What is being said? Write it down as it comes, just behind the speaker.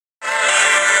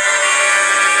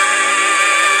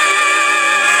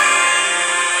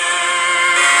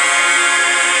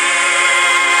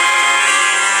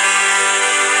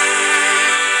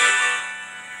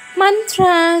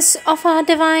Sutras of our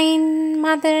Divine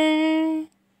Mother.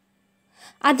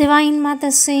 Our Divine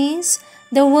Mother says,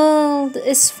 the world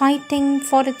is fighting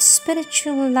for its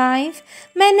spiritual life,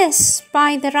 menaced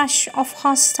by the rush of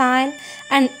hostile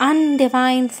and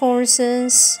undivine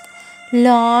forces.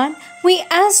 Lord, we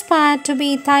aspire to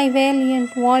be Thy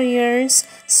valiant warriors,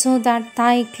 so that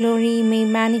Thy glory may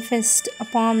manifest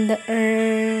upon the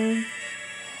earth.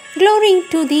 Glory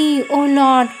to Thee, O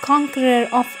Lord, conqueror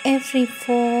of every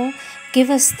foe. Give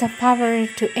us the power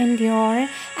to endure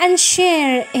and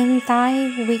share in Thy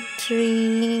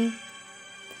victory.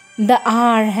 The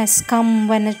hour has come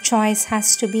when a choice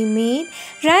has to be made,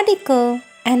 radical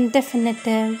and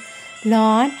definitive.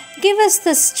 Lord, give us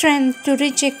the strength to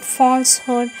reject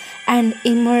falsehood and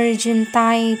emerge in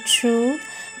Thy truth,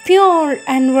 pure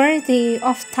and worthy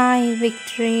of Thy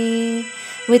victory.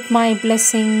 With my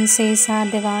blessing, says our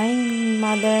Divine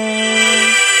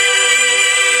Mother.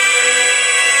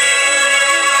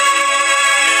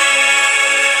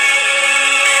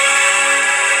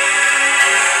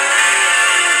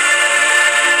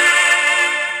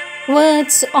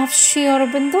 Words of Sri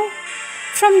Aurobindo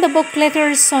from the book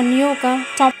Letters on Yoga.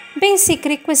 Basic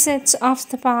requisites of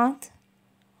the path.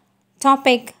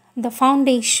 Topic: the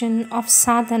foundation of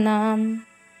sadhana.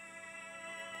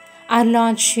 Our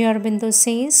Lord Sri Aurobindo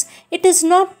says, it is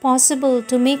not possible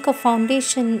to make a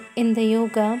foundation in the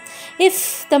yoga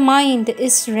if the mind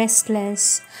is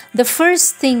restless. The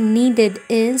first thing needed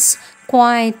is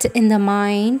quiet in the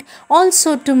mind.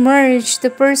 Also, to merge the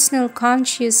personal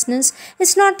consciousness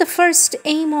is not the first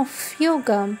aim of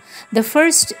yoga. The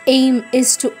first aim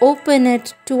is to open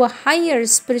it to a higher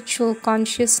spiritual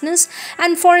consciousness,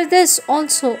 and for this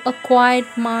also a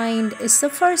quiet mind is the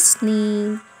first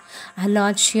need. Our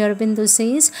Lord Sri Aurobindo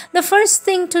says, the first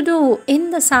thing to do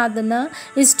in the sadhana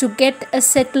is to get a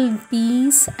settled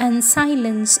peace and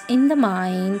silence in the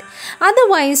mind.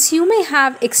 Otherwise, you may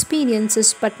have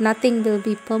experiences, but nothing will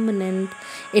be permanent.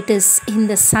 It is in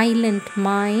the silent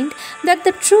mind that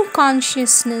the true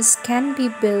consciousness can be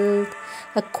built.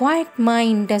 A quiet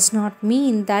mind does not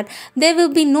mean that there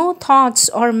will be no thoughts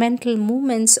or mental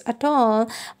movements at all,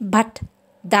 but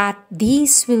that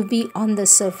these will be on the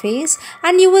surface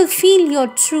and you will feel your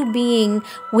true being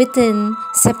within,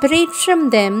 separate from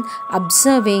them,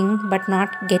 observing but not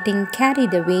getting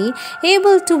carried away,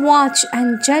 able to watch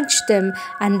and judge them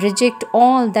and reject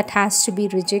all that has to be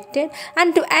rejected,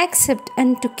 and to accept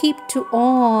and to keep to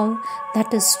all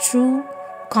that is true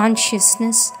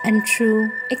consciousness and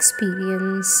true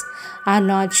experience. Our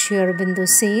Lord Sri Aurobindo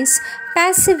says,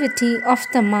 passivity of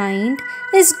the mind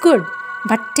is good,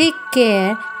 but take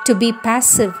care to be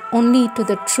passive only to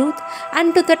the truth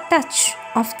and to the touch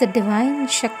of the divine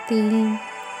Shakti.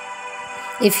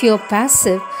 If you are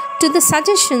passive to the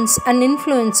suggestions and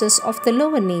influences of the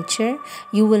lower nature,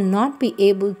 you will not be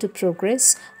able to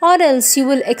progress, or else you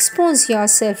will expose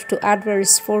yourself to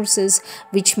adverse forces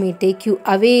which may take you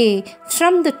away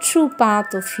from the true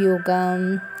path of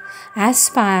yoga.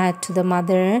 Aspire to the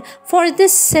Mother for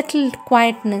this settled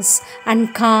quietness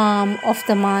and calm of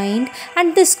the mind,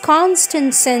 and this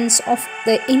constant sense of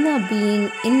the inner being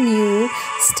in you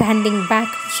standing back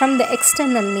from the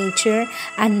external nature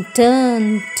and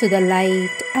turn to the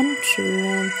light and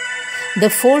truth. The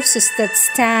forces that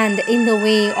stand in the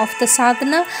way of the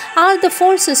sadhana are the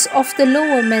forces of the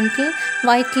lower mental,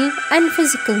 vital and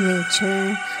physical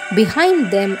nature.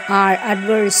 Behind them are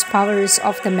adverse powers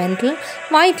of the mental,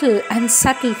 vital and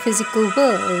subtle physical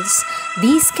worlds.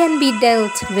 These can be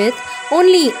dealt with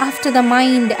only after the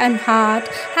mind and heart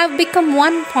have become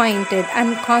one-pointed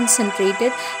and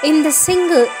concentrated in the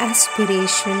single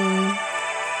aspiration.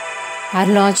 Our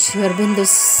Lord Sri Aurobindo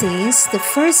says the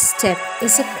first step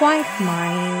is a quiet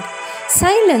mind.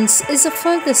 Silence is a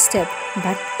further step,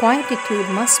 but quietude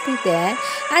must be there,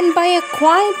 and by a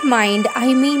quiet mind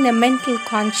I mean a mental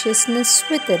consciousness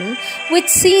within which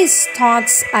sees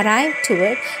thoughts arrive to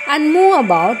it and move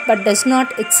about, but does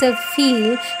not itself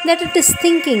feel that it is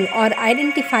thinking or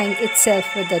identifying itself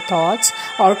with the thoughts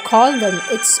or call them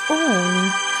its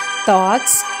own.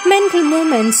 Thoughts, mental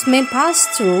movements may pass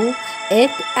through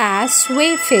it as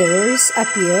wayfarers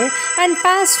appear and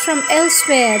pass from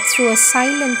elsewhere through a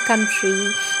silent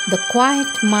country. The quiet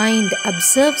mind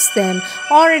observes them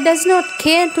or does not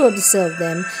care to observe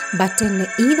them, but in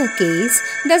either case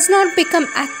does not become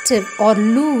active or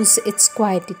lose its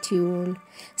quietude.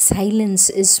 Silence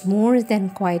is more than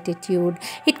quietude.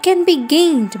 It can be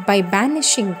gained by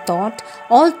banishing thought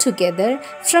altogether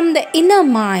from the inner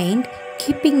mind,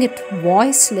 keeping it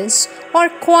voiceless or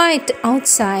quiet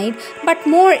outside, but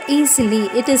more easily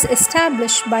it is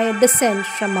established by a descent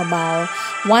from above.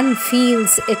 One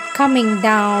feels it coming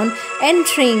down,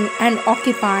 entering and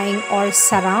occupying or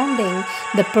surrounding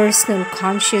the personal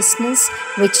consciousness,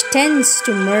 which tends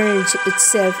to merge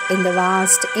itself in the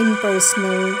vast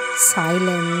impersonal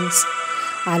silence.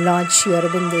 Our Lord Sri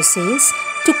Aurobindo says,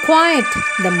 to quiet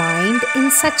the mind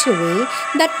in such a way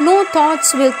that no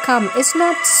thoughts will come is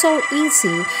not so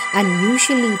easy and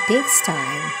usually takes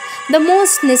time. The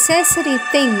most necessary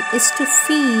thing is to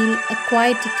feel a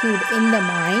quietude in the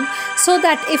mind so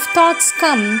that if thoughts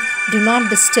come, do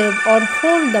not disturb or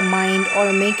hold the mind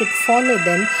or make it follow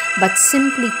them, but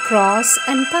simply cross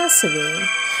and pass away.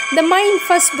 The mind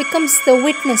first becomes the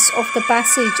witness of the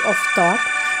passage of thought,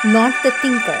 not the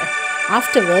thinker.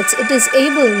 Afterwards, it is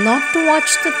able not to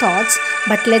watch the thoughts,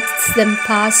 but lets them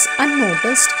pass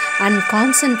unnoticed and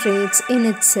concentrates in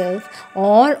itself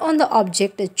or on the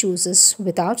object it chooses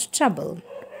without trouble.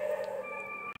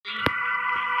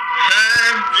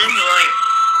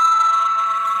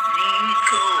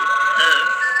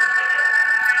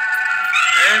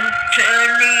 And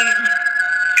turning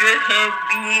to her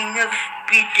being of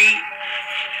pity,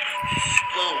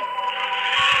 spoke,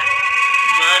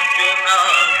 Madonna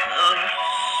of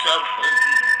suffering,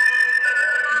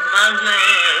 Mother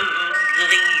of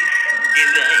grief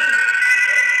divine,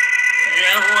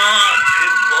 thou art the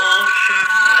portion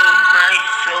of my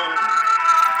soul,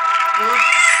 put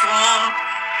forth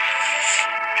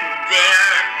to bear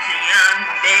the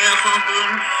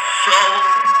unbearable soul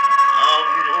of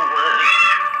the world.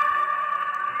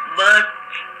 But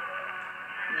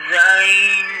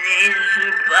thine is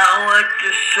the power to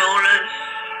solace,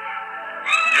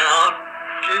 not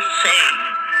to save.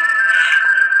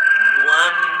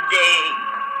 One day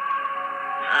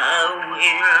I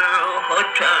will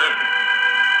return,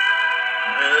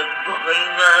 a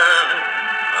bringer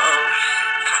of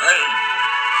strength,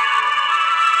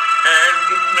 and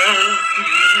make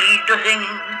thee drink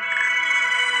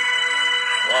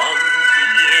from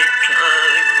the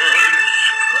eternal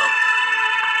cup.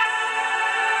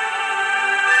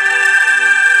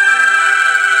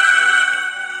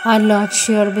 Our Lord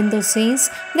Sri Aurobindo says,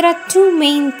 there are two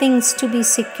main things to be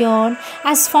secured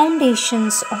as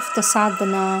foundations of the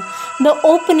sadhana: the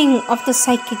opening of the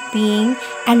psychic being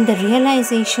and the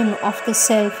realization of the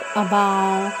self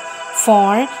above.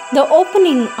 For the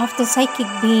opening of the psychic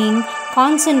being,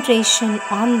 concentration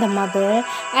on the mother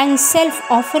and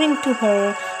self-offering to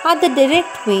her are the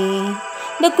direct way.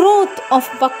 The growth of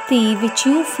bhakti which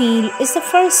you feel is the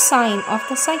first sign of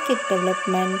the psychic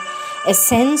development. A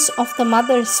sense of the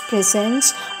mother's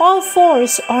presence or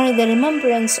force or the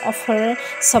remembrance of her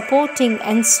supporting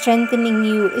and strengthening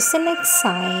you is the next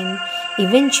sign.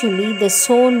 Eventually, the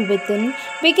soul within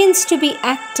begins to be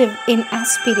active in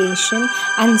aspiration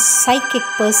and psychic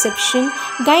perception,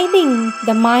 guiding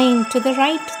the mind to the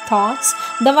right thoughts,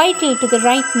 the vital to the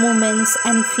right moments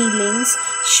and feelings,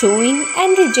 showing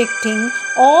and rejecting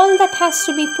all that has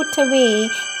to be put away,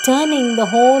 turning the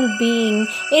whole being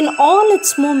in all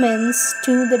its moments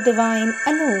to the divine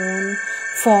alone.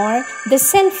 For the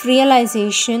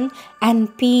self-realization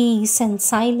and peace and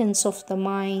silence of the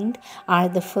mind are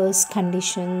the first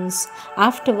conditions.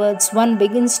 Afterwards, one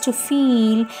begins to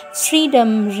feel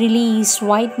freedom, release,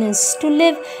 wideness, to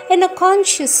live in a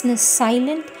consciousness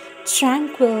silent,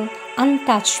 tranquil,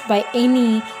 untouched by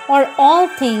any or all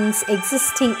things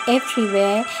existing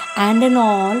everywhere and in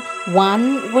all,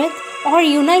 one with or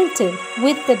united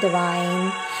with the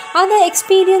divine. Other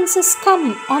experiences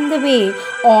come on the way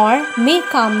or may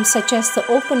come, such as the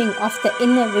opening of the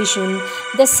inner vision,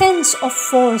 the sense of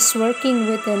force working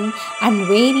within, and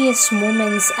various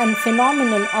moments and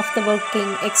phenomenon of the working,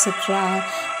 etc.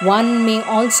 One may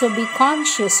also be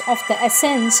conscious of the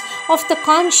essence of the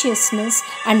consciousness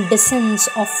and descents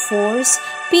of force,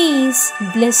 peace,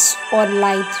 bliss, or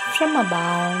light from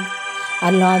above.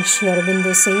 Our Lord Sri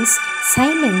Aurobindo says,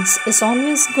 silence is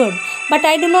always good, but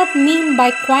I do not mean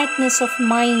by quietness of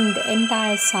mind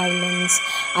entire silence.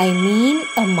 I mean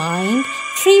a mind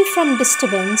free from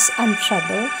disturbance and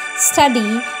trouble,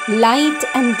 steady, light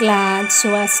and glad,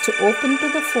 so as to open to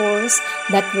the force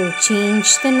that will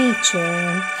change the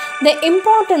nature. The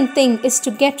important thing is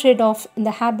to get rid of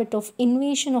the habit of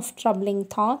invasion of troubling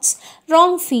thoughts,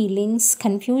 wrong feelings,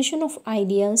 confusion of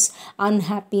ideas,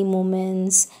 unhappy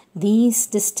moments. These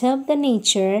disturb the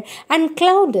nature and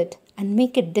cloud it and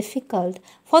make it difficult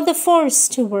for the force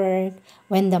to work.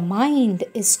 When the mind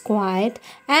is quiet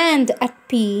and at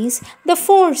peace, the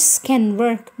force can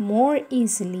work more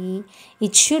easily.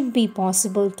 It should be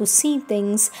possible to see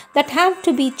things that have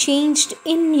to be changed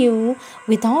in you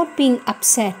without being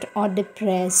upset or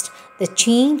depressed. The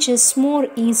change is more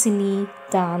easily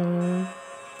done.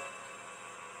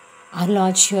 Our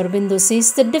Lord Sri Aurobindo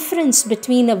says the difference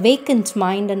between a vacant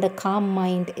mind and a calm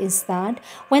mind is that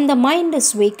when the mind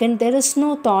is vacant, there is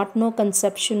no thought, no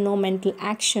conception, no mental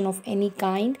action of any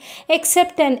kind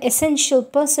except an essential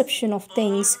perception of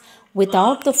things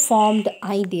without the formed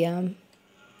idea.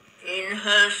 In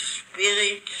her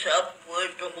spirit's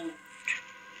upward route,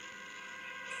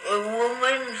 a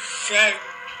woman sat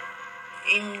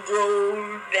in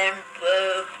gold and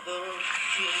purple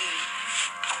sheets,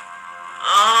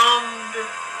 armed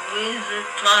with a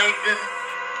trident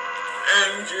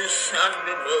and a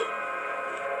thunderbolt,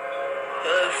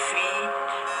 her feet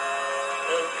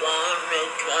upon a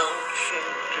couch of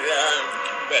brown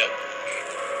beck.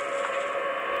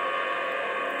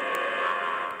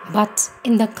 But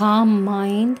in the calm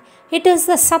mind, it is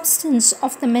the substance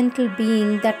of the mental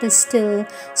being that is still,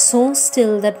 so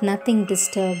still that nothing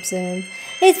disturbs it.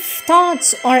 If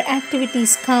thoughts or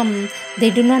activities come, they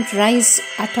do not rise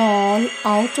at all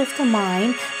out of the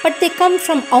mind, but they come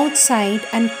from outside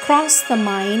and cross the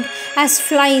mind as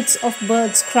flights of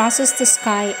birds crosses the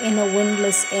sky in a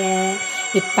windless air.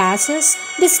 It passes,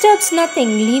 disturbs nothing,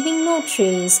 leaving no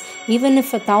trace. Even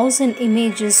if 1,000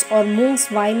 images or most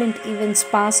violent events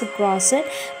pass across it,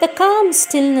 the calm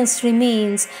stillness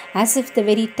remains as if the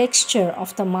very texture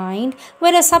of the mind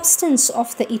were a substance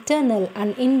of the eternal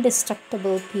and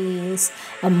indestructible peace.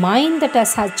 A mind that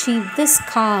has achieved this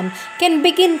calm can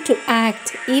begin to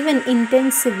act even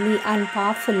intensively and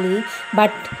powerfully,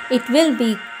 but it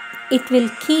will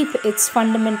keep its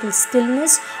fundamental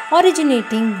stillness,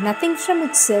 originating nothing from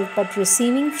itself but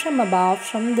receiving from above,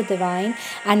 from the divine,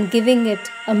 and giving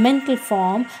it a mental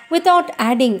form without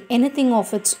adding anything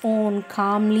of its own,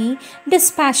 calmly,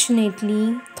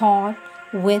 dispassionately thought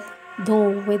with,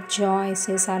 though with joy,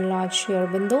 says our Lord Sri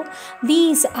Aurobindo.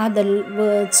 These are the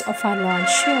words of our Lord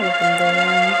Sri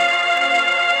Aurobindo.